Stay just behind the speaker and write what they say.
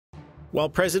While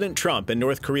President Trump and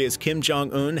North Korea's Kim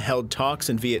Jong-un held talks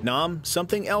in Vietnam,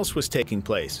 something else was taking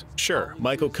place. Sure,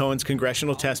 Michael Cohen's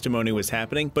congressional testimony was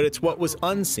happening, but it's what was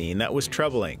unseen that was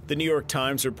troubling. The New York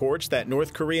Times reports that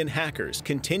North Korean hackers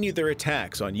continued their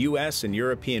attacks on U.S. and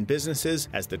European businesses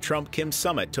as the Trump-Kim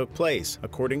summit took place,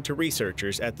 according to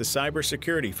researchers at the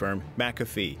cybersecurity firm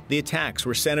McAfee. The attacks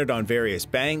were centered on various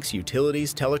banks,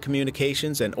 utilities,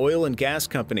 telecommunications, and oil and gas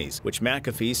companies, which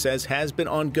McAfee says has been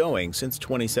ongoing since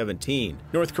 2017.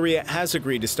 North Korea has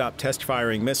agreed to stop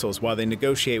test-firing missiles while they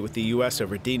negotiate with the U.S.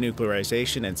 over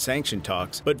denuclearization and sanction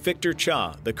talks, but Victor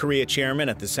Cha, the Korea chairman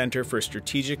at the Center for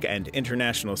Strategic and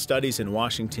International Studies in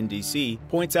Washington, D.C.,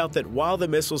 points out that while the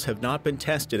missiles have not been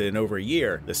tested in over a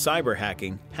year, the cyber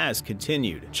hacking has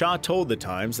continued. Cha told the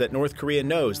Times that North Korea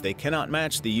knows they cannot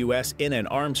match the U.S. in an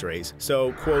arms race,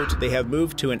 so, quote, they have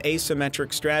moved to an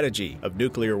asymmetric strategy of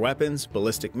nuclear weapons,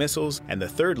 ballistic missiles, and the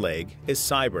third leg is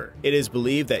cyber. It is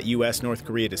believed that U.S.-North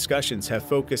Korea discussions have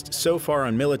focused so far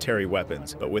on military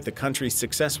weapons, but with the country's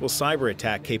successful cyber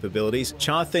attack capabilities,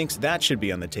 Cha thinks that should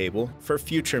be on the table for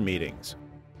future meetings.